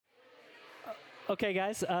Okay,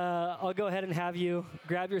 guys, I'll go ahead and have you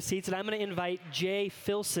grab your seats, and I'm going to invite Jay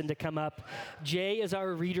Filson to come up. Jay is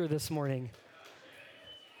our reader this morning.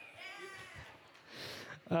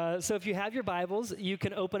 So if you have your Bibles, you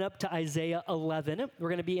can open up to Isaiah 11. We're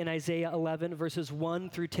going to be in Isaiah 11, verses 1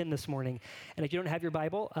 through 10 this morning. And if you don't have your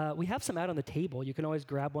Bible, we have some out on the table. You can always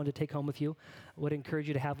grab one to take home with you. I would encourage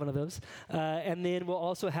you to have one of those. And then we'll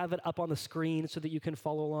also have it up on the screen so that you can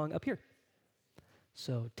follow along up here.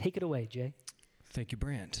 So take it away, Jay. Thank you,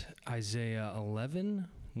 Brant. Isaiah 11,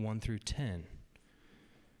 1 through 10.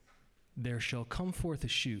 There shall come forth a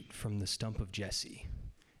shoot from the stump of Jesse,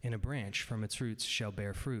 and a branch from its roots shall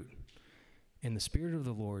bear fruit. And the Spirit of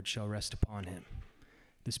the Lord shall rest upon him,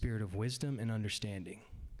 the Spirit of wisdom and understanding,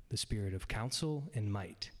 the Spirit of counsel and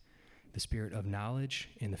might, the Spirit of knowledge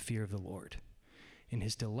and the fear of the Lord. And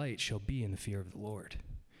his delight shall be in the fear of the Lord.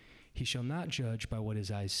 He shall not judge by what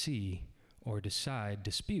his eyes see, or decide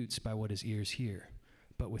disputes by what his ears hear.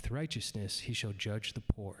 But with righteousness he shall judge the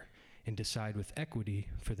poor, and decide with equity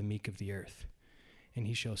for the meek of the earth. And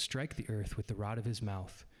he shall strike the earth with the rod of his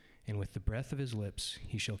mouth, and with the breath of his lips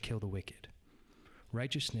he shall kill the wicked.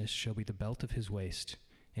 Righteousness shall be the belt of his waist,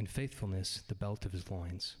 and faithfulness the belt of his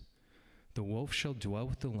loins. The wolf shall dwell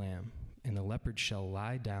with the lamb, and the leopard shall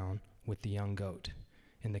lie down with the young goat,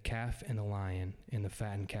 and the calf and the lion and the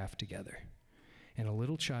fattened calf together. And a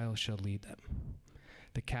little child shall lead them.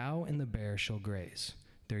 The cow and the bear shall graze,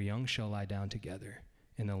 their young shall lie down together,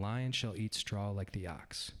 and the lion shall eat straw like the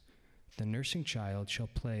ox. The nursing child shall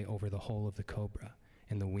play over the hole of the cobra,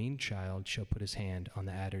 and the weaned child shall put his hand on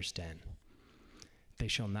the adder's den. They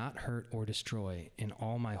shall not hurt or destroy in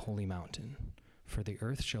all my holy mountain, for the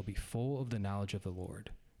earth shall be full of the knowledge of the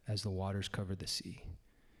Lord, as the waters cover the sea.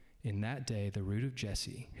 In that day the root of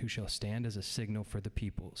Jesse, who shall stand as a signal for the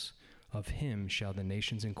peoples, of him shall the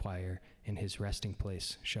nations inquire, and his resting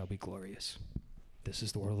place shall be glorious. This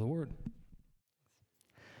is the word of the Lord.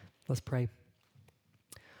 Let's pray.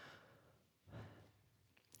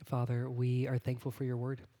 Father, we are thankful for your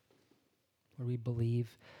word. Lord, we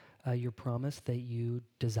believe your promise that you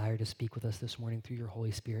desire to speak with us this morning through your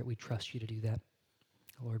Holy Spirit. We trust you to do that.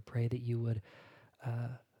 Lord, pray that you would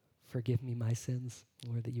forgive me my sins.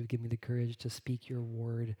 Lord, that you would give me the courage to speak your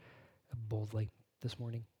word boldly this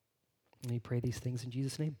morning. And we pray these things in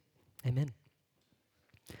Jesus' name. Amen.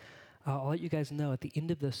 I'll let you guys know at the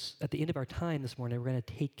end of our time this morning, we're going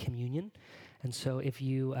to take communion. And so if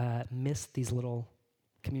you missed these little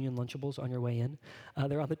communion Lunchables on your way in,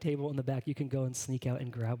 they're on the table in the back. You can go and sneak out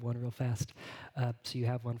and grab one real fast. So you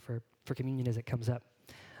have one for communion as it comes up.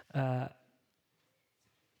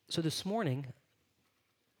 So this morning,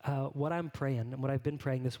 what I'm praying and what I've been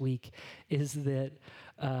praying this week is that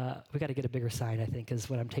we got to get a bigger sign, I think, is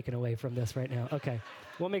what I'm taking away from this right now. Okay.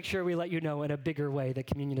 We'll make sure we let you know in a bigger way that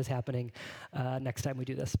communion is happening next time we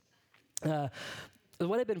do this.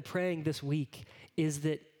 What I've been praying this week is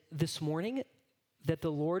that this morning that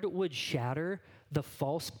the Lord would shatter the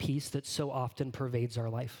false peace that so often pervades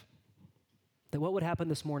our life. That what would happen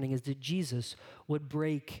this morning is that Jesus would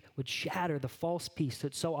shatter the false peace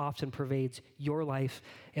that so often pervades your life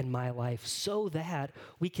and my life, so that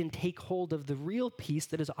we can take hold of the real peace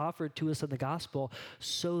that is offered to us in the gospel,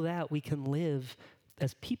 so that we can live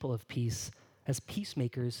as people of peace, as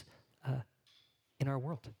peacemakers in our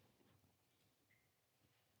world.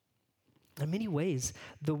 In many ways,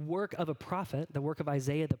 the work of a prophet, the work of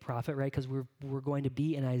Isaiah the prophet, right, because we're going to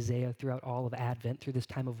be in Isaiah throughout all of Advent, through this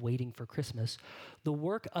time of waiting for Christmas, the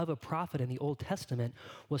work of a prophet in the Old Testament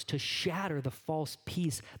was to shatter the false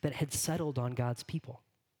peace that had settled on God's people.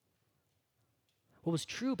 What was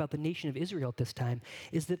true about the nation of Israel at this time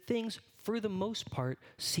is that things, for the most part,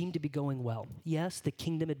 seemed to be going well. Yes, the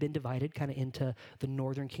kingdom had been divided kind of into the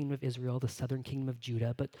northern kingdom of Israel, the southern kingdom of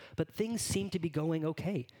Judah, but things seemed to be going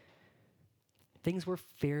okay. Things were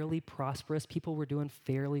fairly prosperous. People were doing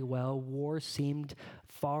fairly well. War seemed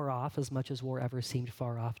far off, as much as war ever seemed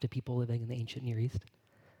far off to people living in the ancient Near East.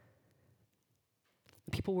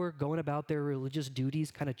 People were going about their religious duties,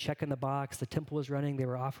 kind of checking the box. The temple was running. They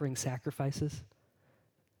were offering sacrifices.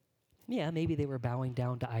 Yeah, maybe they were bowing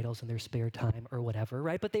down to idols in their spare time or whatever,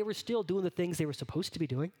 right? But they were still doing the things they were supposed to be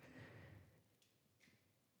doing.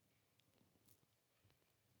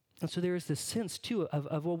 And so there is this sense, too,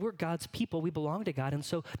 of, well, we're God's people. We belong to God, and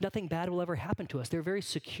so nothing bad will ever happen to us. They're very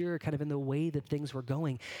secure kind of in the way that things were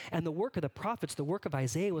going. And the work of the prophets, the work of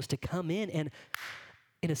Isaiah, was to come in and,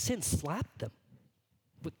 in a sense, slap them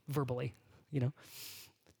verbally,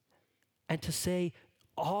 and to say,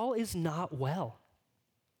 all is not well.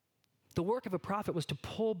 The work of a prophet was to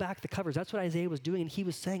pull back the covers. That's what Isaiah was doing. And he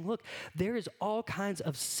was saying, look, there is all kinds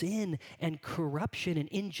of sin and corruption and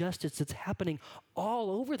injustice that's happening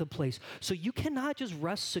all over the place. So you cannot just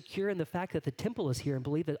rest secure in the fact that the temple is here and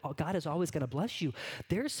believe that God is always going to bless you.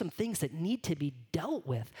 There's some things that need to be dealt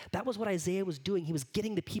with. That was what Isaiah was doing. He was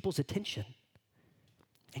getting the people's attention.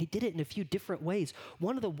 And he did it in a few different ways.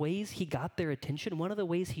 One of the ways he got their attention, one of the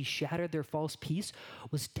ways he shattered their false peace,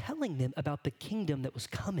 was telling them about the kingdom that was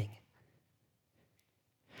coming.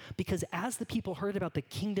 Because as the people heard about the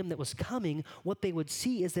kingdom that was coming, what they would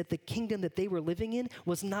see is that the kingdom that they were living in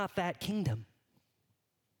was not that kingdom.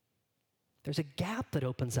 There's a gap that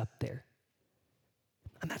opens up there.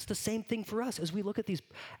 And that's the same thing for us as we look at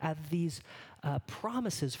these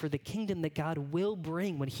promises for the kingdom that God will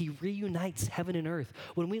bring when he reunites heaven and earth.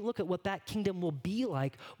 When we look at what that kingdom will be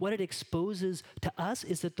like, what it exposes to us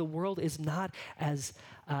is that the world is not as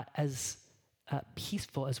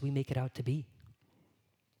peaceful as we make it out to be.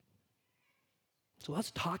 So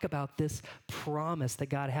let's talk about this promise that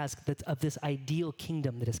God has that's of this ideal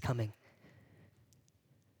kingdom that is coming.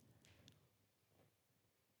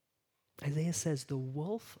 Isaiah says, the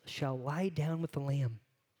wolf shall lie down with the lamb.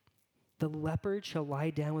 The leopard shall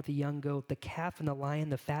lie down with the young goat, the calf and the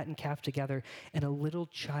lion, the fattened calf together, and a little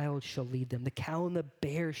child shall lead them. The cow and the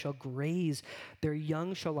bear shall graze. Their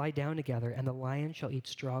young shall lie down together, and the lion shall eat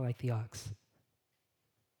straw like the ox.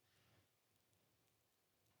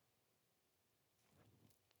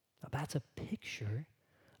 Now, that's a picture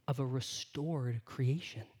of a restored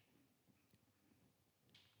creation,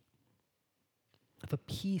 of a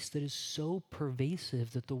peace that is so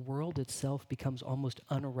pervasive that the world itself becomes almost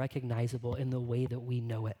unrecognizable in the way that we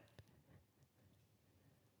know it.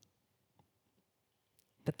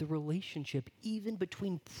 That the relationship, even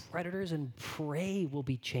between predators and prey, will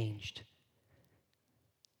be changed.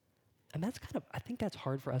 And that's I think that's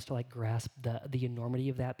hard for us to grasp the enormity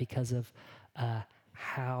of that because of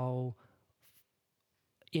how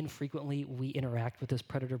infrequently we interact with this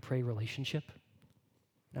predator-prey relationship.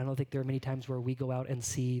 I don't think there are many times where we go out and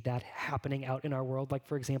see that happening out in our world. Like,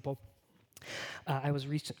 for example, I was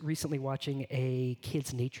recently watching a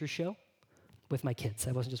kids' nature show with my kids.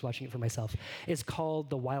 I wasn't just watching it for myself. It's called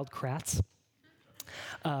The Wild Kratts.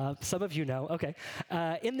 Some of you know, okay.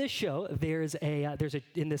 In this show,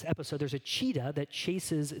 in this episode, there's a cheetah that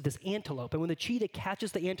chases this antelope. And when the cheetah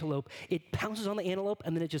catches the antelope, it pounces on the antelope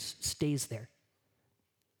and then it just stays there.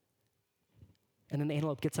 And then the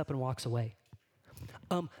antelope gets up and walks away.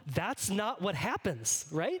 That's not what happens,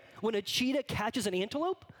 right? When a cheetah catches an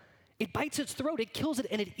antelope, it bites its throat, it kills it,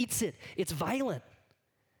 and it eats it. It's violent.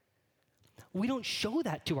 We don't show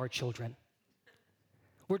that to our children.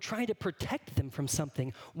 We're trying to protect them from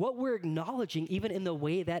something. What we're acknowledging, even in the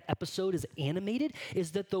way that episode is animated,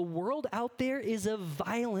 is that the world out there is a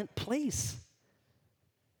violent place.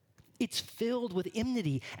 It's filled with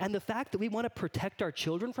enmity. And the fact that we want to protect our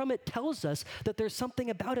children from it tells us that there's something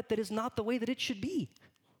about it that is not the way that it should be.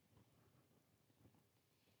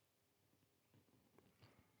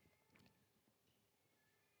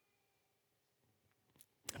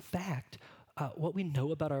 In fact, what we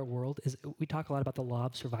know about our world is we talk a lot about the law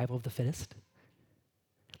of survival of the fittest.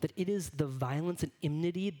 That it is the violence and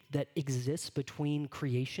enmity that exists between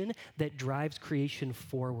creation that drives creation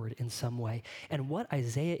forward in some way. And what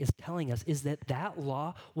Isaiah is telling us is that that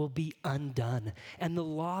law will be undone. And the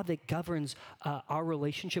law that governs our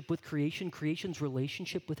relationship with creation, creation's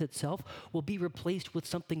relationship with itself, will be replaced with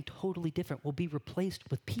something totally different, will be replaced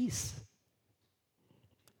with peace.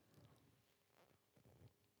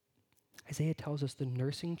 Isaiah tells us the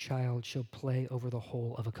nursing child shall play over the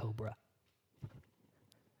hole of a cobra.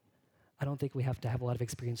 I don't think we have to have a lot of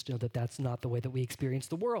experience to know that that's not the way that we experience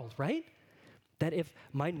the world, right? That if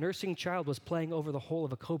my nursing child was playing over the hole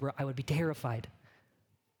of a cobra, I would be terrified.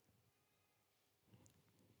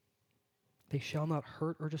 They shall not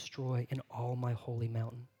hurt or destroy in all my holy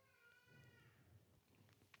mountain.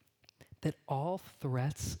 That all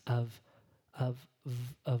threats of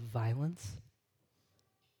violence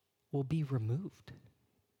will be removed.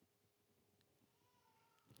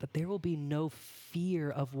 That there will be no fear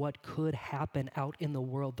of what could happen out in the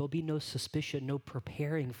world. There'll be no suspicion, no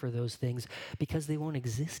preparing for those things because they won't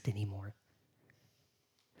exist anymore.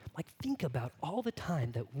 Think about all the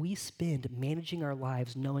time that we spend managing our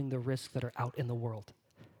lives knowing the risks that are out in the world.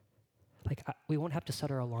 We won't have to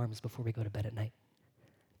set our alarms before we go to bed at night.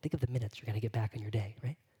 Think of the minutes you're going to get back in your day,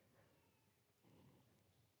 right?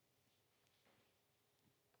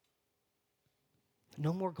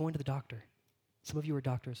 No more going to the doctor. Some of you are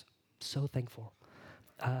doctors. So thankful.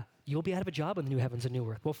 you'll be out of a job in the new heavens and new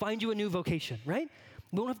earth. We'll find you a new vocation, right?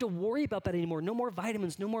 We won't have to worry about that anymore. No more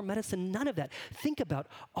vitamins, no more medicine, none of that. Think about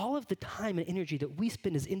all of the time and energy that we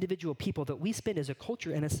spend as individual people, that we spend as a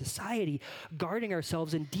culture and a society guarding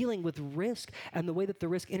ourselves and dealing with risk and the way that the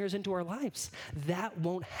risk enters into our lives. That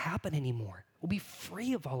won't happen anymore. We'll be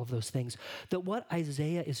free of all of those things. That what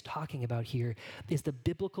Isaiah is talking about here is the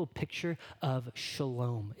biblical picture of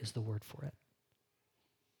shalom is the word for it.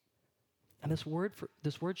 And this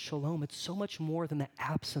word shalom, it's so much more than the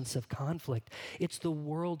absence of conflict. It's the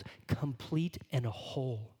world complete and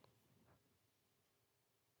whole.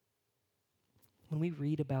 When we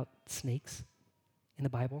read about snakes in the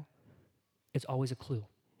Bible, it's always a clue.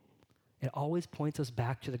 It always points us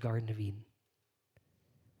back to the Garden of Eden.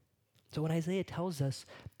 So when Isaiah tells us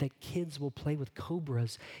that kids will play with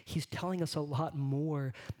cobras, he's telling us a lot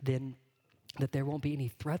more than that there won't be any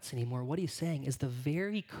threats anymore. What he's saying is the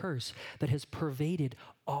very curse that has pervaded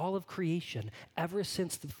all of creation ever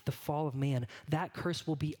since the fall of man, that curse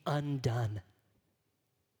will be undone.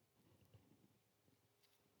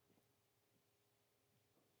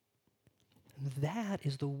 And that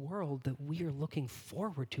is the world that we are looking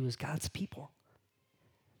forward to as God's people.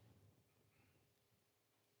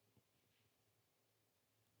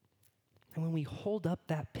 And when we hold up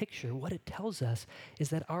that picture, what it tells us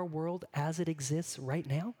is that our world as it exists right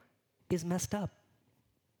now is messed up.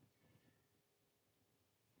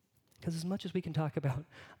 Because as much as we can talk about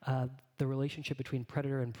the relationship between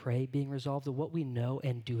predator and prey being resolved, what we know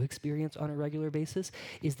and do experience on a regular basis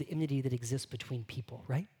is the enmity that exists between people,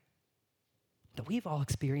 right? That we've all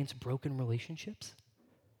experienced broken relationships,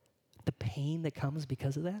 the pain that comes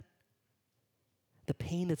because of that. The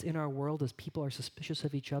pain that's in our world as people are suspicious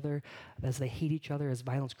of each other, as they hate each other, as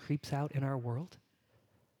violence creeps out in our world.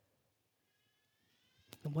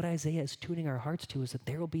 And what Isaiah is tuning our hearts to is that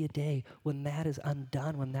there will be a day when that is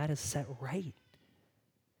undone, when that is set right.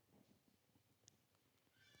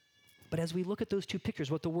 But as we look at those two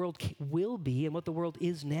pictures, what the world will be and what the world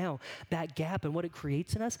is now, that gap and what it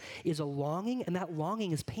creates in us is a longing, and that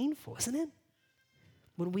longing is painful, isn't it?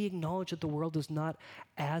 When we acknowledge that the world is not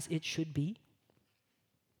as it should be.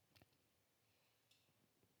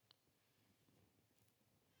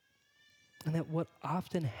 And that what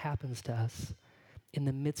often happens to us in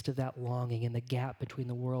the midst of that longing and the gap between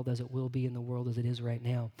the world as it will be and the world as it is right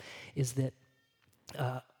now is that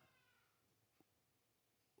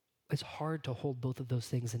it's hard to hold both of those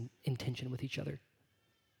things in tension with each other.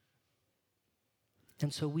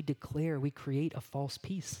 And so we create a false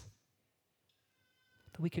peace.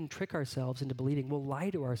 That we can trick ourselves into believing, we'll lie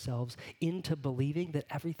to ourselves into believing that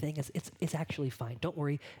everything is actually fine. Don't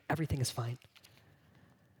worry, everything is fine.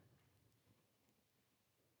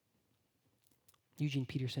 Eugene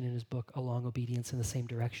Peterson, in his book, Along Obedience in the Same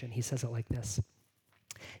Direction, he says it like this.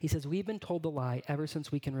 He says, we've been told the lie ever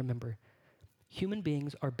since we can remember. Human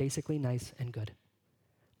beings are basically nice and good.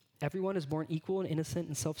 Everyone is born equal and innocent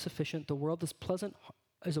and self-sufficient. The world is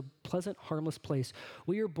a pleasant, harmless place.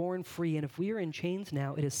 We are born free, and if we are in chains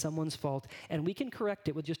now, it is someone's fault, and we can correct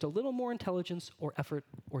it with just a little more intelligence or effort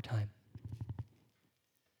or time.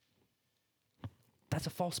 That's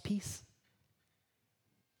a false peace.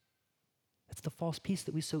 It's the false peace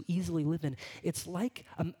that we so easily live in. It's like,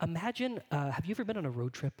 imagine, have you ever been on a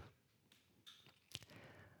road trip?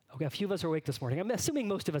 Okay, a few of us are awake this morning. I'm assuming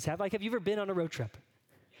most of us have. Have you ever been on a road trip?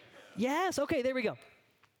 Yes, okay, there we go.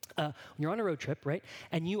 You're on a road trip, right?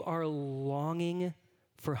 And you are longing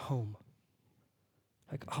for home.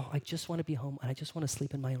 Like, oh, I just want to be home, and I just want to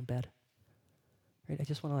sleep in my own bed. Right? I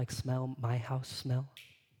just want to smell my house smell,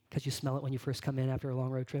 because you smell it when you first come in after a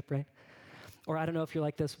long road trip, right? Or I don't know if you're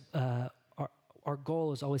like this, our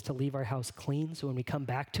goal is always to leave our house clean, so when we come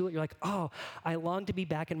back to it, you're like, oh, I long to be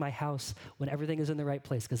back in my house when everything is in the right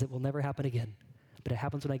place, because it will never happen again. But it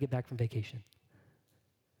happens when I get back from vacation.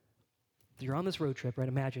 You're on this road trip, right?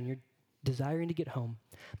 Imagine you're desiring to get home.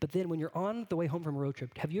 But then when you're on the way home from a road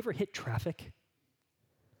trip, have you ever hit traffic?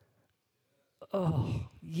 Oh,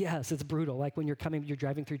 yes, it's brutal. Like when you're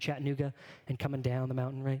driving through Chattanooga and coming down the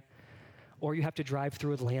mountain, right? Or you have to drive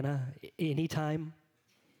through Atlanta anytime.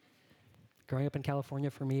 Growing up in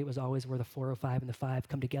California, for me, it was always where the 405 and the 5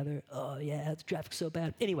 come together. Oh, yeah, the traffic's so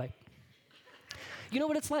bad. Anyway, you know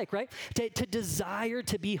what it's like, right? To desire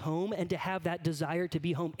to be home and to have that desire to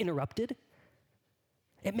be home interrupted,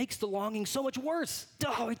 it makes the longing so much worse.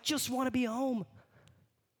 Oh, I just want to be home.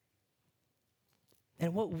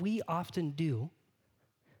 And what we often do,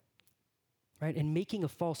 right, in making a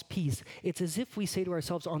false peace, it's as if we say to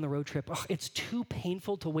ourselves on the road trip, oh, it's too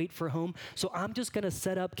painful to wait for home, so I'm just going to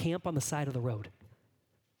set up camp on the side of the road.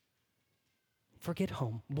 Forget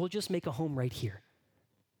home. We'll just make a home right here.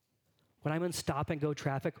 When I'm in stop and go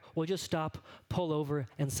traffic, we'll just stop, pull over,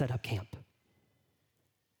 and set up camp.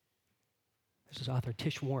 This is author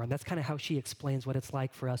Tish Warren. That's kind of how she explains what it's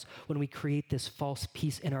like for us when we create this false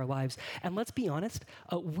peace in our lives. And let's be honest,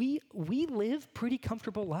 we live pretty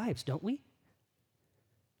comfortable lives, don't we?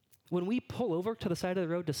 When we pull over to the side of the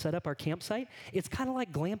road to set up our campsite, it's kind of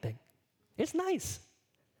like glamping. It's nice.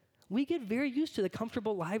 We get very used to the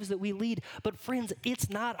comfortable lives that we lead. But friends, it's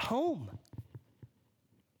not home.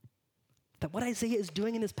 That what Isaiah is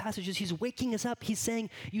doing in this passage is he's waking us up. He's saying,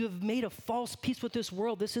 you have made a false peace with this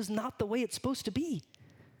world. This is not the way it's supposed to be.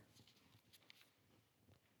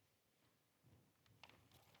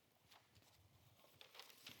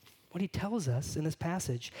 What he tells us in this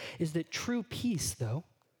passage is that true peace, though,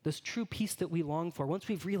 this true peace that we long for, once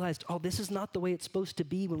we've realized, oh, this is not the way it's supposed to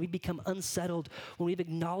be, when we become unsettled, when we've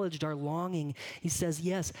acknowledged our longing, he says,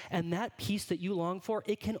 yes, and that peace that you long for,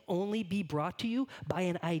 it can only be brought to you by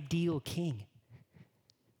an ideal king.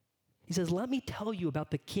 He says, let me tell you about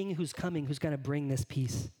the king who's coming, who's going to bring this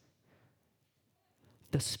peace.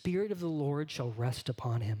 The Spirit of the Lord shall rest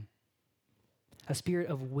upon him, a spirit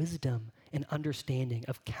of wisdom and understanding,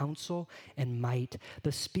 of counsel and might,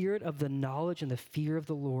 the spirit of the knowledge and the fear of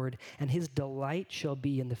the Lord, and his delight shall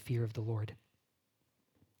be in the fear of the Lord.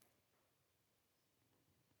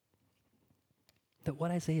 That what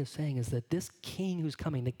Isaiah is saying is that this king who's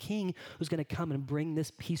coming, the king who's going to come and bring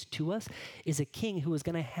this peace to us, is a king who is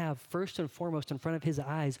going to have first and foremost in front of his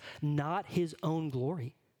eyes not his own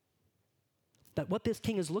glory. That what this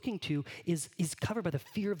king is looking to is covered by the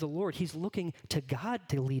fear of the Lord. He's looking to God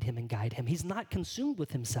to lead him and guide him. He's not consumed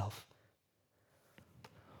with himself.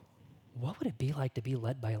 What would it be like to be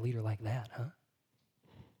led by a leader like that, huh?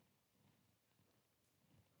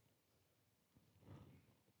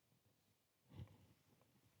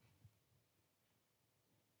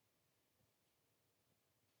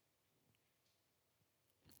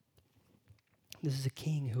 This is a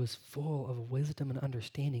king who is full of wisdom and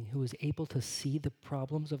understanding, who is able to see the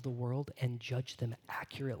problems of the world and judge them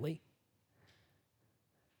accurately.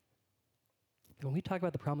 When we talk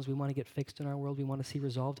about the problems we want to get fixed in our world, we want to see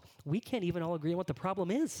resolved, we can't even all agree on what the problem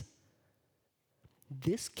is.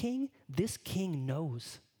 This king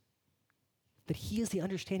knows that he has the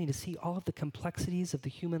understanding to see all of the complexities of the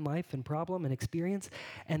human life and problem and experience,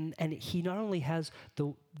 and he not only has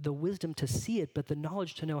the wisdom to see it, but the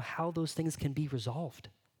knowledge to know how those things can be resolved.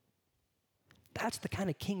 That's the kind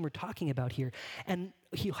of king we're talking about here. And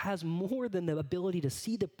he has more than the ability to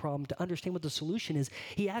see the problem, to understand what the solution is.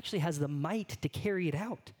 He actually has the might to carry it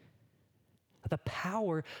out, the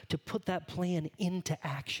power to put that plan into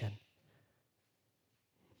action.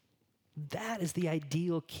 That is the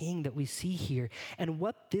ideal king that we see here. And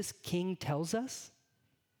what this king tells us,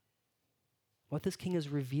 what this king has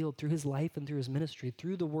revealed through his life and through his ministry,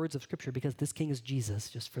 through the words of Scripture, because this king is Jesus,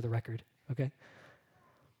 just for the record, okay?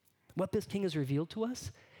 What this king has revealed to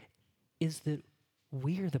us is that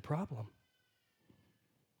we're the problem.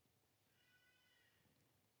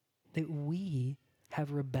 That we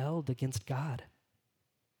have rebelled against God.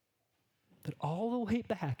 That all the way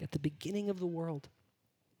back at the beginning of the world,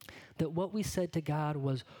 that what we said to God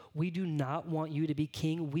was, we do not want you to be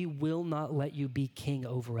king. We will not let you be king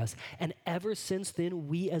over us. And ever since then,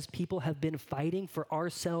 we as people have been fighting for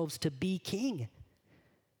ourselves to be king.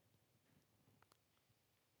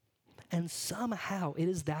 And somehow it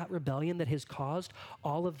is that rebellion that has caused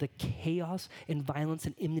all of the chaos and violence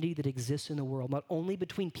and enmity that exists in the world, not only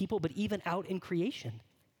between people, but even out in creation.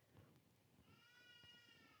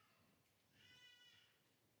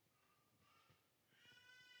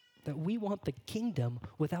 That we want the kingdom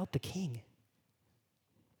without the king.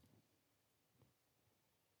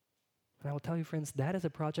 And I will tell you, friends, that is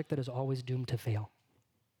a project that is always doomed to fail.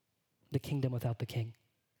 The kingdom without the king.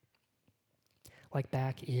 Like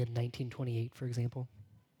back in 1928, for example,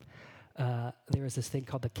 there was this thing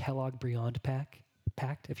called the Kellogg-Briand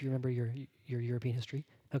Pact, if you remember your European history.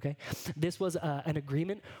 Okay, this was an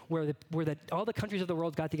agreement where all the countries of the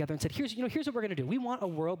world got together and said, here's what we're going to do. We want a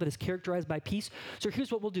world that is characterized by peace. So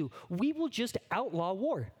here's what we'll do. We will just outlaw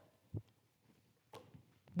war.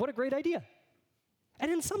 What a great idea. And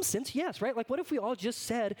in some sense, yes, right? Like, what if we all just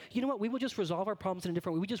said, you know what? We will just resolve our problems in a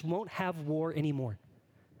different way. We just won't have war anymore.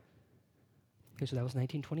 Okay, so that was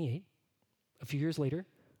 1928. A few years later,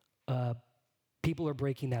 people are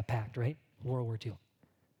breaking that pact, right? World War II.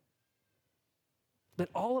 That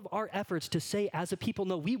all of our efforts to say as a people,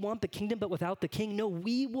 no, we want the kingdom, but without the king, no,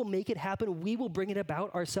 we will make it happen. We will bring it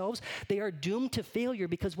about ourselves. They are doomed to failure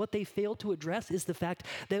because what they fail to address is the fact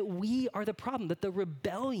that we are the problem, that the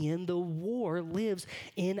rebellion, the war lives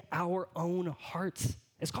in our own hearts.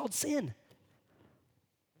 It's called sin.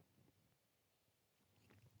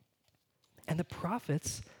 And the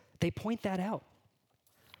prophets, they point that out.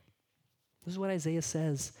 This is what Isaiah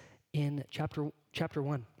says in chapter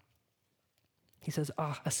 1. He says,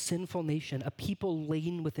 a sinful nation, a people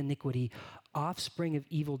laden with iniquity, offspring of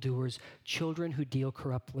evildoers, children who deal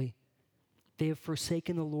corruptly. They have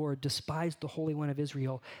forsaken the Lord, despised the Holy One of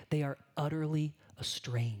Israel. They are utterly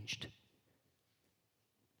estranged.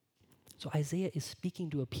 So Isaiah is speaking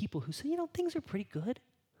to a people who say, things are pretty good.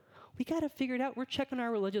 We got to figure it out. We're checking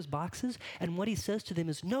our religious boxes. And what he says to them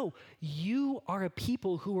is, no, you are a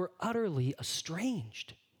people who are utterly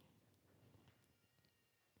estranged.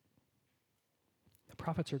 The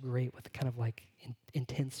prophets are great with kind of like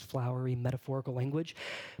intense, flowery, metaphorical language.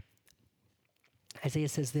 Isaiah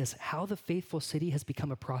says this, how the faithful city has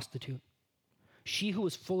become a prostitute. She who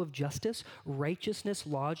was full of justice, righteousness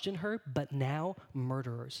lodged in her, but now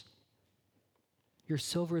murderers. Your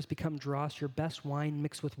silver has become dross, your best wine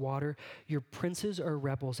mixed with water. Your princes are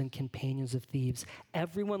rebels and companions of thieves.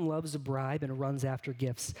 Everyone loves a bribe and runs after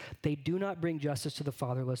gifts. They do not bring justice to the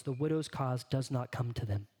fatherless. The widow's cause does not come to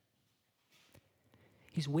them.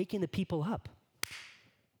 He's waking the people up.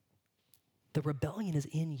 The rebellion is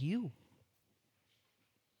in you.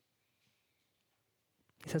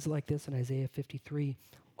 He says it like this in Isaiah 53,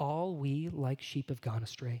 all we like sheep have gone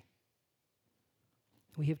astray.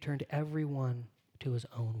 We have turned everyone to his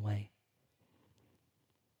own way.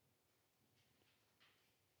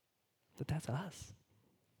 But that's us.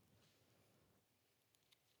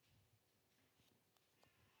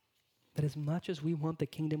 That as much as we want the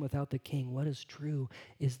kingdom without the king, what is true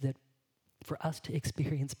is that for us to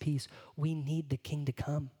experience peace, we need the king to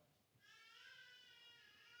come.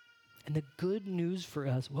 And the good news for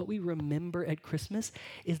us, what we remember at Christmas,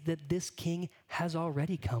 is that this king has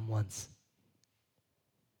already come once.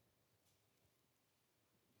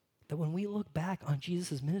 That when we look back on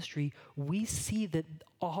Jesus' ministry, we see that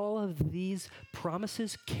all of these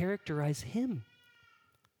promises characterize him.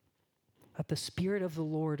 That the Spirit of the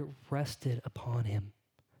Lord rested upon him.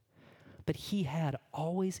 But he had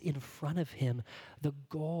always in front of him the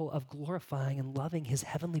goal of glorifying and loving his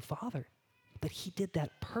heavenly Father. But he did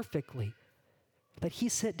that perfectly. That he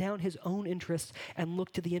set down his own interests and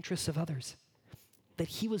looked to the interests of others. That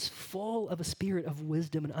he was full of a spirit of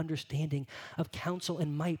wisdom and understanding, of counsel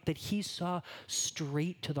and might, that he saw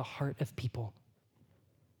straight to the heart of people.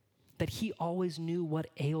 That he always knew what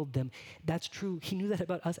ailed them. That's true. He knew that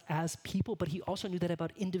about us as people, but he also knew that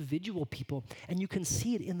about individual people. And you can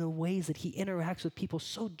see it in the ways that he interacts with people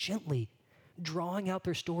so gently, drawing out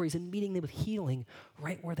their stories and meeting them with healing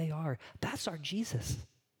right where they are. That's our Jesus.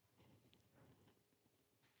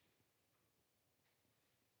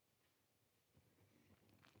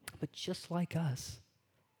 But just like us,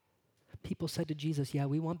 people said to Jesus, yeah,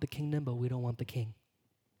 we want the kingdom, but we don't want the king.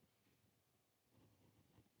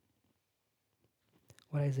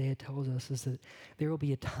 What Isaiah tells us is that there will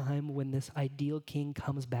be a time when this ideal king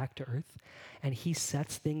comes back to earth and he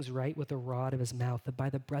sets things right with the rod of his mouth, that by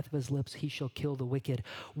the breath of his lips he shall kill the wicked.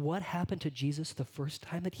 What happened to Jesus the first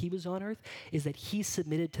time that he was on earth is that he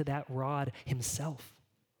submitted to that rod himself.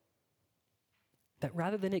 That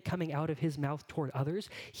rather than it coming out of his mouth toward others,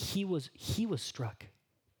 he was struck.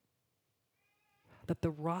 That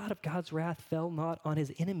the rod of God's wrath fell not on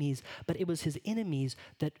his enemies, but it was his enemies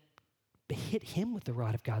that hit him with the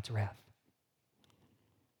rod of God's wrath.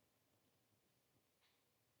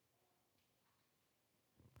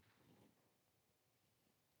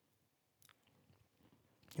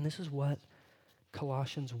 And this is what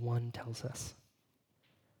Colossians 1 tells us.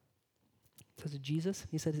 It says Jesus,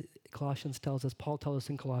 he said, Colossians tells us, Paul tells us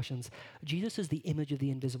in Colossians, Jesus is the image of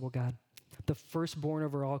the invisible God, the firstborn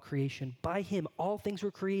over all creation. By him, all things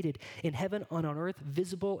were created in heaven and on earth,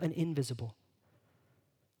 visible and invisible.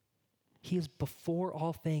 He is before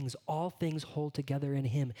all things hold together in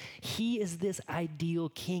him. He is this ideal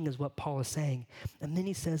king, is what Paul is saying. And then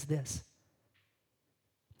he says this,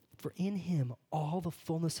 for in him all the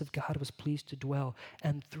fullness of God was pleased to dwell,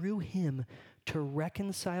 and through him to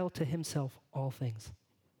reconcile to himself all things,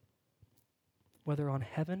 whether on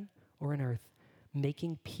heaven or on earth,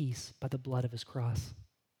 making peace by the blood of his cross.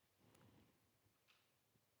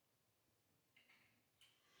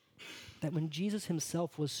 That when Jesus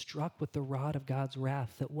himself was struck with the rod of God's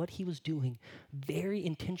wrath, that what he was doing very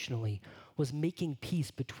intentionally was making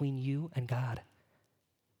peace between you and God.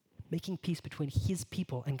 Making peace between his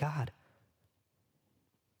people and God.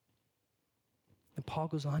 And Paul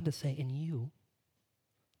goes on to say, in you,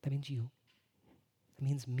 that means you, that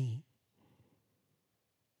means me,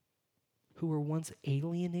 who were once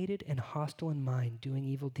alienated and hostile in mind, doing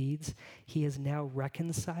evil deeds, he is now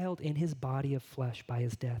reconciled in his body of flesh by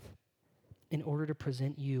his death, in order to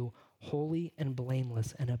present you holy and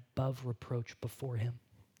blameless and above reproach before him.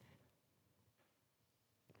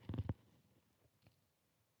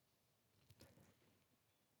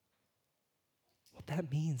 What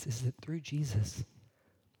that means is that through Jesus,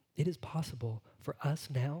 it is possible for us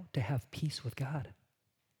now to have peace with God.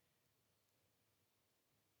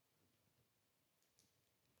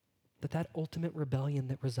 That ultimate rebellion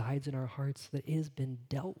that resides in our hearts, that it has been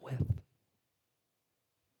dealt with.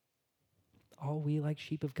 All we like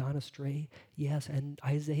sheep have gone astray. Yes, and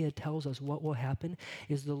Isaiah tells us what will happen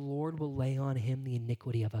is the Lord will lay on him the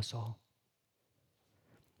iniquity of us all.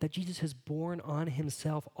 That Jesus has borne on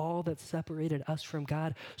himself all that separated us from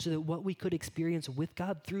God so that what we could experience with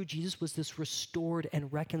God through Jesus was this restored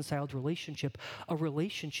and reconciled relationship, a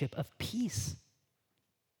relationship of peace.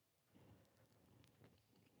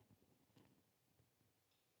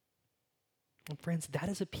 And friends, that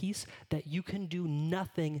is a peace that you can do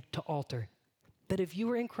nothing to alter. That if you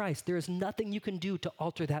are in Christ, there is nothing you can do to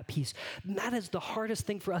alter that peace. And that is the hardest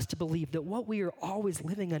thing for us to believe, that what we are always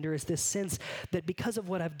living under is this sense that because of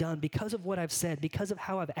what I've done, because of what I've said, because of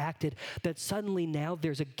how I've acted, that suddenly now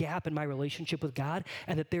there's a gap in my relationship with God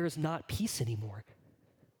and that there is not peace anymore.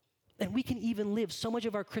 And we can even live so much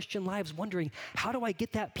of our Christian lives wondering, how do I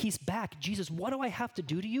get that peace back? Jesus, what do I have to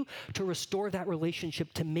do to you to restore that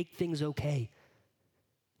relationship, to make things okay?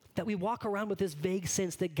 That we walk around with this vague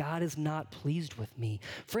sense that God is not pleased with me.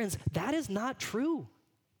 Friends, that is not true.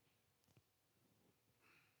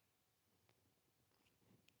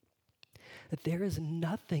 That there is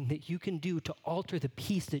nothing that you can do to alter the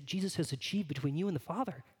peace that Jesus has achieved between you and the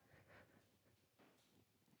Father.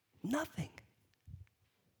 Nothing.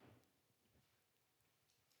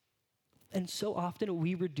 And so often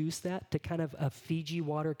we reduce that to kind of a Fiji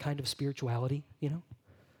water kind of spirituality, you know?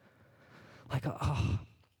 Like,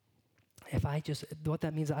 what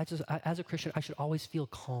that means, as a Christian, I should always feel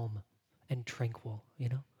calm and tranquil, you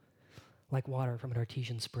know? Like water from an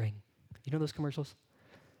artesian spring. You know those commercials?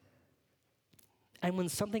 And when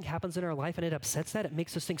something happens in our life and it upsets that, it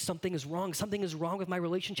makes us think something is wrong. Something is wrong with my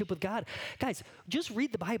relationship with God. Guys, just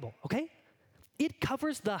read the Bible, okay? It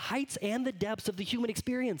covers the heights and the depths of the human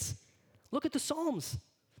experience. Look at the Psalms.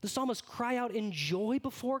 The psalmists cry out in joy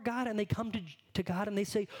before God, and they come to God and they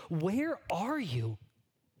say, where are you?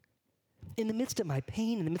 In the midst of my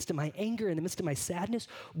pain, in the midst of my anger, in the midst of my sadness,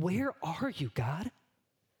 where are you, God?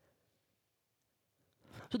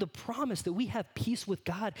 So the promise that we have peace with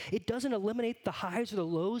God, it doesn't eliminate the highs or the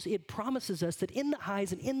lows. It promises us that in the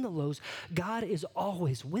highs and in the lows, God is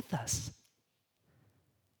always with us.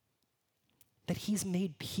 That he's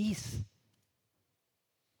made peace.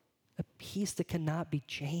 A peace that cannot be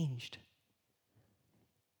changed.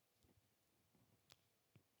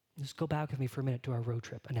 Just go back with me for a minute to our road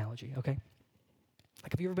trip analogy, okay?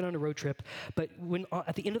 Like, have you ever been on a road trip, but when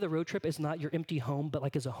at the end of the road trip is not your empty home, but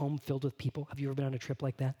like is a home filled with people? Have you ever been on a trip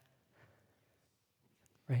like that?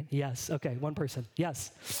 Right? Yes. Okay, one person.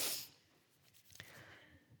 Yes.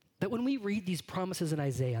 That when we read these promises in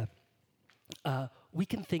Isaiah, we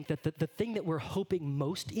can think that the thing that we're hoping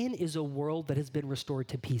most in is a world that has been restored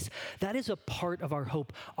to peace. That is a part of our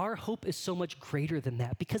hope. Our hope is so much greater than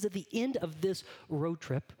that, because at the end of this road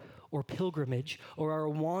trip or pilgrimage or our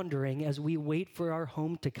wandering as we wait for our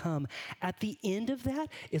home to come, at the end of that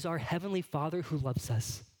is our Heavenly Father who loves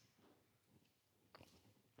us.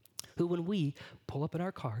 Who, when we pull up in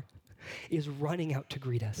our car, is running out to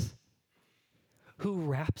greet us. Who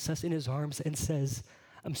wraps us in his arms and says,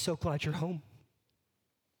 I'm so glad you're home.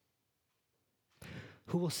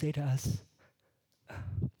 Who will say to us,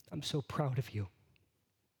 I'm so proud of you.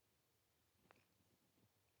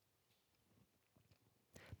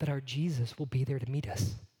 That our Jesus will be there to meet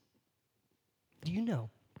us. Do you know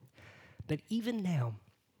that even now,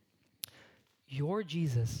 your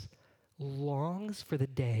Jesus longs for the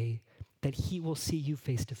day that he will see you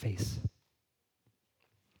face to face?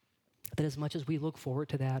 That as much as we look forward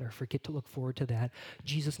to that or forget to look forward to that,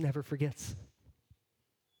 Jesus never forgets.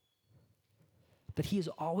 That he is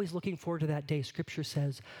always looking forward to that day. Scripture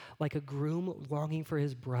says, like a groom longing for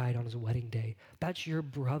his bride on his wedding day. That's your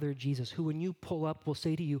brother Jesus, who when you pull up will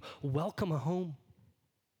say to you, welcome home.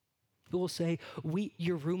 Who will say,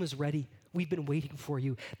 your room is ready. We've been waiting for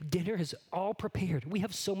you. Dinner is all prepared. We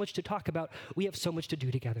have so much to talk about. We have so much to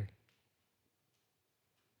do together.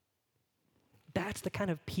 That's the kind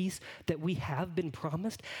of peace that we have been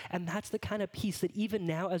promised, and that's the kind of peace that even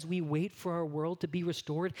now, as we wait for our world to be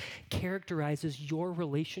restored, characterizes your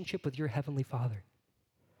relationship with your Heavenly Father.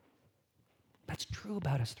 That's true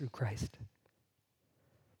about us through Christ.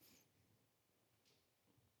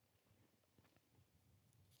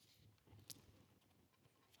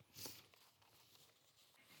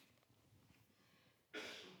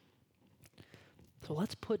 So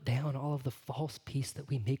let's put down all of the false peace that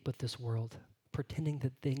we make with this world, pretending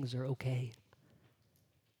that things are okay.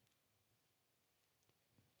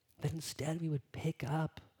 That instead we would pick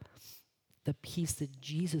up the peace that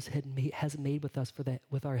Jesus has made with us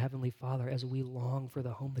with our Heavenly Father as we long for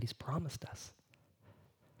the home that He's promised us.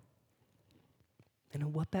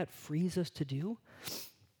 And what that frees us to do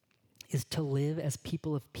is to live as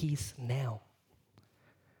people of peace now.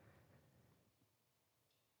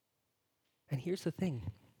 And here's the thing.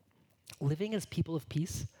 Living as people of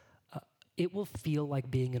peace, it will feel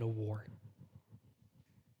like being in a war.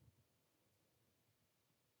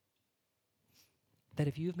 That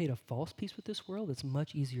if you've made a false peace with this world, it's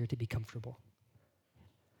much easier to be comfortable.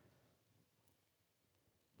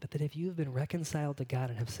 But that if you have been reconciled to God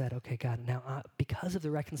and have said, okay, God, now because of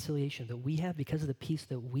the reconciliation that we have, because of the peace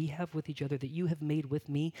that we have with each other, that you have made with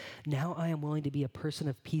me, now I am willing to be a person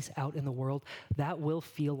of peace out in the world, that will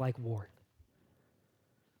feel like war.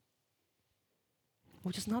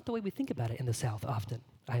 Which is not the way we think about it in the South often.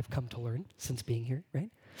 I have come to learn since being here, right?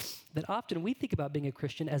 That often we think about being a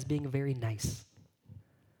Christian as being very nice.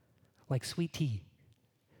 Like sweet tea.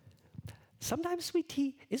 Sometimes sweet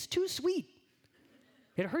tea is too sweet.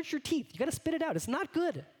 It hurts your teeth. You got to spit it out. It's not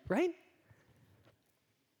good, right?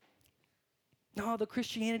 No, the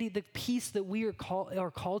Christianity, the peace that we are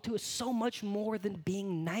called to is so much more than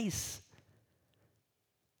being nice.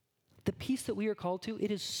 The peace that we are called to, it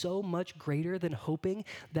is so much greater than hoping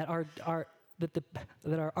that our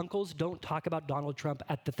uncles don't talk about Donald Trump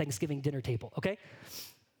at the Thanksgiving dinner table, okay?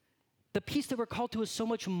 The peace that we're called to is so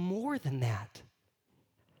much more than that.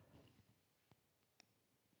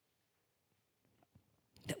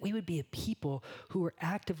 That we would be a people who are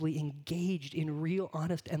actively engaged in real,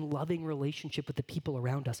 honest, and loving relationship with the people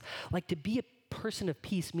around us. Like to be a person of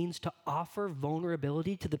peace means to offer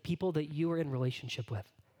vulnerability to the people that you are in relationship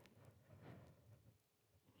with.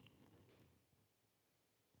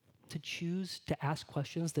 To choose to ask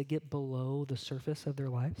questions that get below the surface of their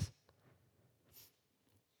lives.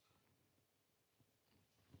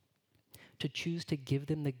 To choose to give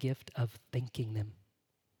them the gift of thanking them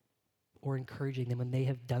or encouraging them when they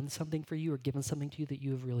have done something for you or given something to you that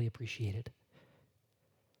you have really appreciated.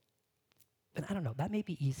 And I don't know, that may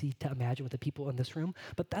be easy to imagine with the people in this room,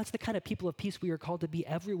 but that's the kind of people of peace we are called to be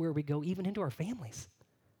everywhere we go, even into our families.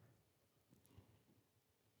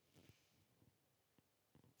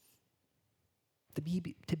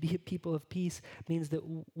 To be a people of peace means that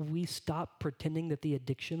we stop pretending that the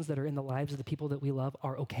addictions that are in the lives of the people that we love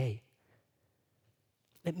are okay.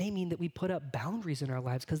 It may mean that we put up boundaries in our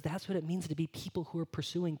lives because that's what it means to be people who are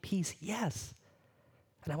pursuing peace, yes.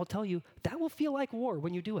 And I will tell you, that will feel like war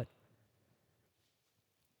when you do it.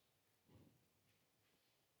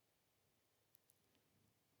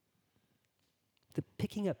 The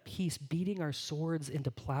picking up peace, beating our swords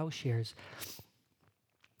into plowshares,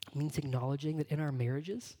 means acknowledging that in our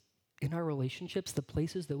marriages, in our relationships, the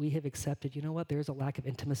places that we have accepted, you know what, there's a lack of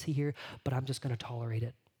intimacy here, but I'm just going to tolerate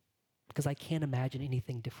it because I can't imagine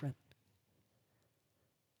anything different.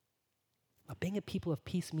 Now, being a people of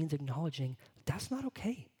peace means acknowledging that's not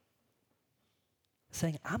okay.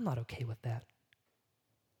 Saying, I'm not okay with that.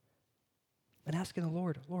 And asking the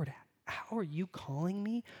Lord, how are you calling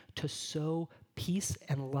me to sow peace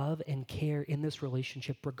and love and care in this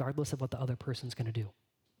relationship regardless of what the other person's going to do?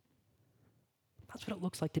 That's what it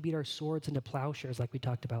looks like to beat our swords into plowshares like we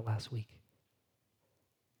talked about last week.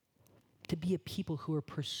 To be a people who are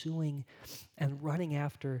pursuing and running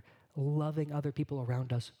after loving other people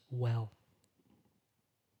around us well.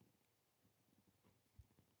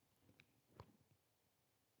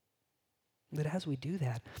 That as we do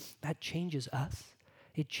that, that changes us.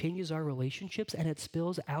 It changes our relationships and it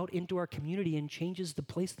spills out into our community and changes the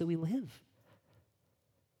place that we live.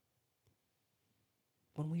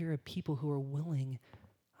 When we are a people who are willing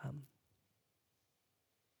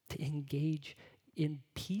to engage in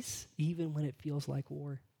peace, even when it feels like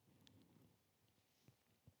war.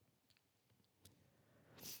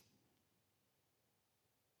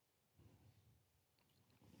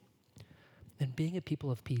 And being a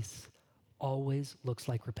people of peace always looks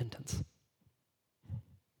like repentance.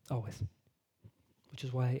 Always. Which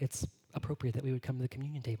is why it's appropriate that we would come to the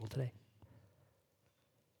communion table today.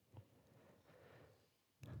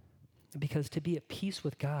 Because to be at peace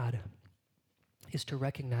with God is to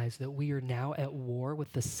recognize that we are now at war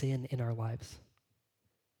with the sin in our lives.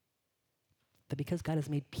 That because God has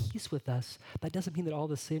made peace with us, that doesn't mean that all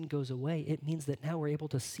the sin goes away. It means that now we're able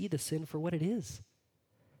to see the sin for what it is.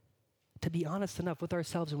 To be honest enough with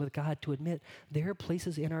ourselves and with God to admit there are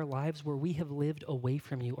places in our lives where we have lived away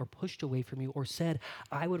from you or pushed away from you or said,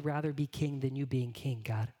 I would rather be king than you being king,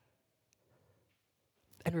 God.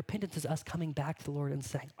 And repentance is us coming back to the Lord and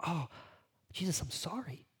saying, oh, Jesus, I'm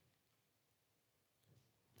sorry.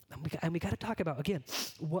 And we got to talk about, again,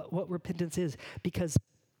 what repentance is, because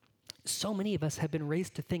so many of us have been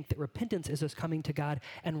raised to think that repentance is us coming to God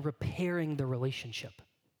and repairing the relationship.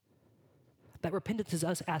 That repentance is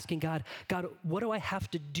us asking God, God, what do I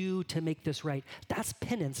have to do to make this right? That's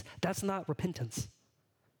penance. That's not repentance.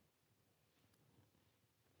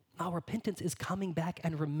 Now, repentance is coming back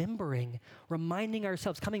and reminding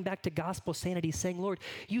ourselves, coming back to gospel sanity, saying, Lord,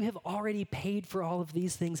 you have already paid for all of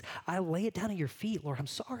these things. I lay it down at your feet, Lord, I'm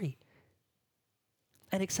sorry.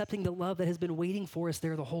 And accepting the love that has been waiting for us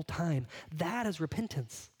there the whole time. That is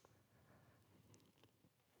repentance.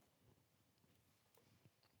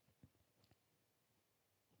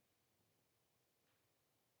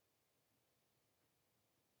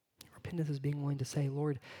 Repentance is being willing to say,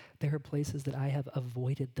 Lord, there are places that I have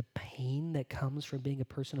avoided the pain that comes from being a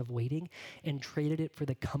person of waiting and traded it for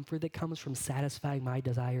the comfort that comes from satisfying my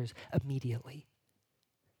desires immediately.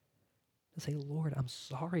 To say, Lord, I'm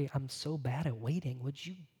sorry, I'm so bad at waiting. Would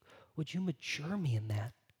you mature me in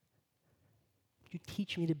that? Would you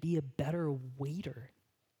teach me to be a better waiter?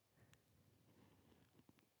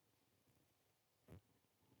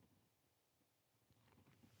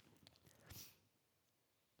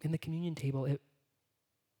 In the communion table, it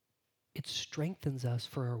strengthens us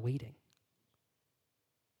for our waiting.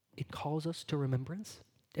 It calls us to remembrance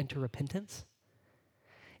and to repentance.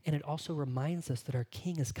 And it also reminds us that our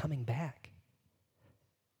King is coming back.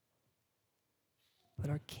 That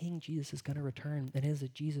our King Jesus is going to return, and he's a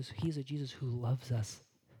Jesus who loves us.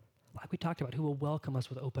 Like we talked about, who will welcome us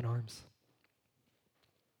with open arms.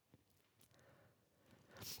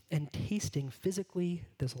 And tasting physically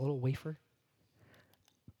this little wafer,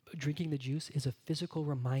 drinking the juice is a physical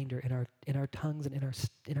reminder in our tongues and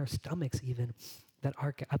in our stomachs even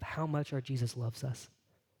of how much our Jesus loves us.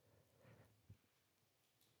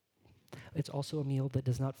 It's also a meal that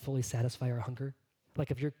does not fully satisfy our hunger.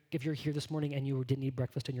 Like if you're here this morning and you didn't eat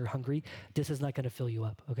breakfast and you're hungry, this is not going to fill you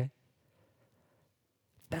up, okay?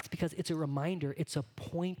 That's because it's a reminder, it's a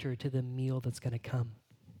pointer to the meal that's going to come.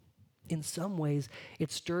 In some ways,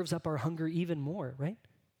 it stirs up our hunger even more, right?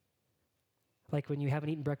 Like when you haven't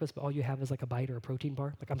eaten breakfast, but all you have is like a bite or a protein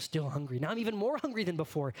bar. Like, I'm still hungry. Now I'm even more hungry than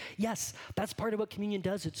before. Yes, that's part of what communion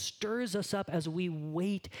does. It stirs us up as we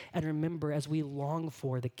wait and remember, as we long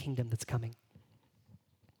for the kingdom that's coming.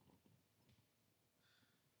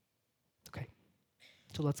 Okay,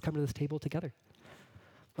 so let's come to this table together.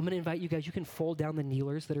 I'm going to invite you guys. You can fold down the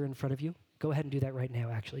kneelers that are in front of you. Go ahead and do that right now,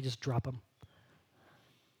 actually. Just drop them.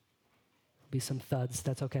 Be some thuds.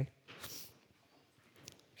 That's okay.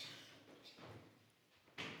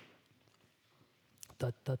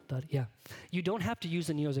 Thud, thud, thud. Yeah. You don't have to use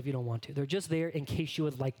the kneelers if you don't want to. They're just there in case you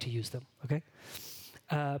would like to use them, okay?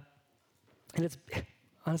 And it's,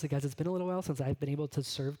 honestly, guys, it's been a little while since I've been able to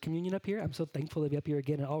serve communion up here. I'm so thankful to be up here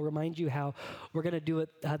again. And I'll remind you how we're going to do it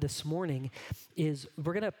this morning is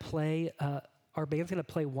we're going to play, our band's going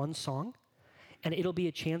to play one song, and it'll be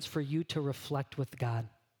a chance for you to reflect with God,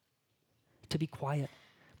 to be quiet,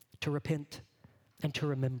 to repent, and to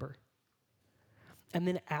remember. And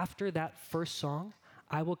then after that first song,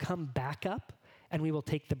 I will come back up and we will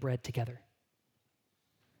take the bread together.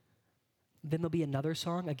 Then there'll be another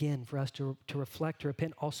song, again, for us to reflect, to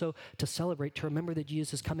repent, also to celebrate, to remember that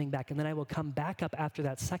Jesus is coming back. And then I will come back up after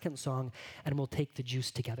that second song and we'll take the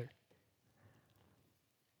juice together.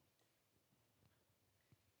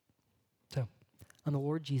 So, on the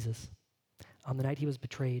Lord Jesus, on the night he was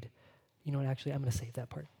betrayed, you know what, actually, I'm going to save that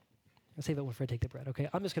part. I'll save it when I take the bread, okay?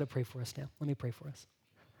 I'm just going to pray for us now. Let me pray for us.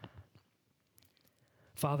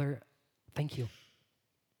 Father, thank you.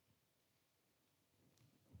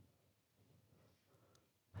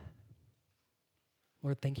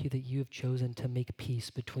 Lord, thank you that you have chosen to make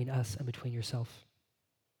peace between us and between yourself.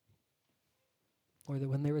 Lord, that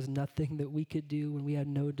when there was nothing that we could do, when we had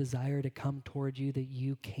no desire to come toward you, that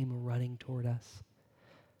you came running toward us.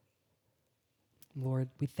 Lord,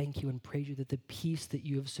 we thank you and praise you that the peace that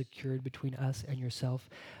you have secured between us and yourself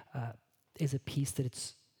is a peace that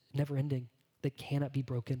it's never ending, that cannot be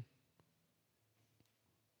broken.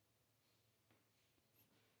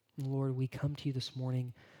 Lord, we come to you this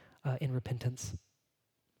morning in repentance.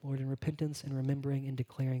 Lord, in repentance and remembering and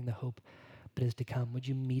declaring the hope that is to come. Would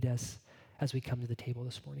you meet us as we come to the table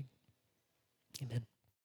this morning? Amen.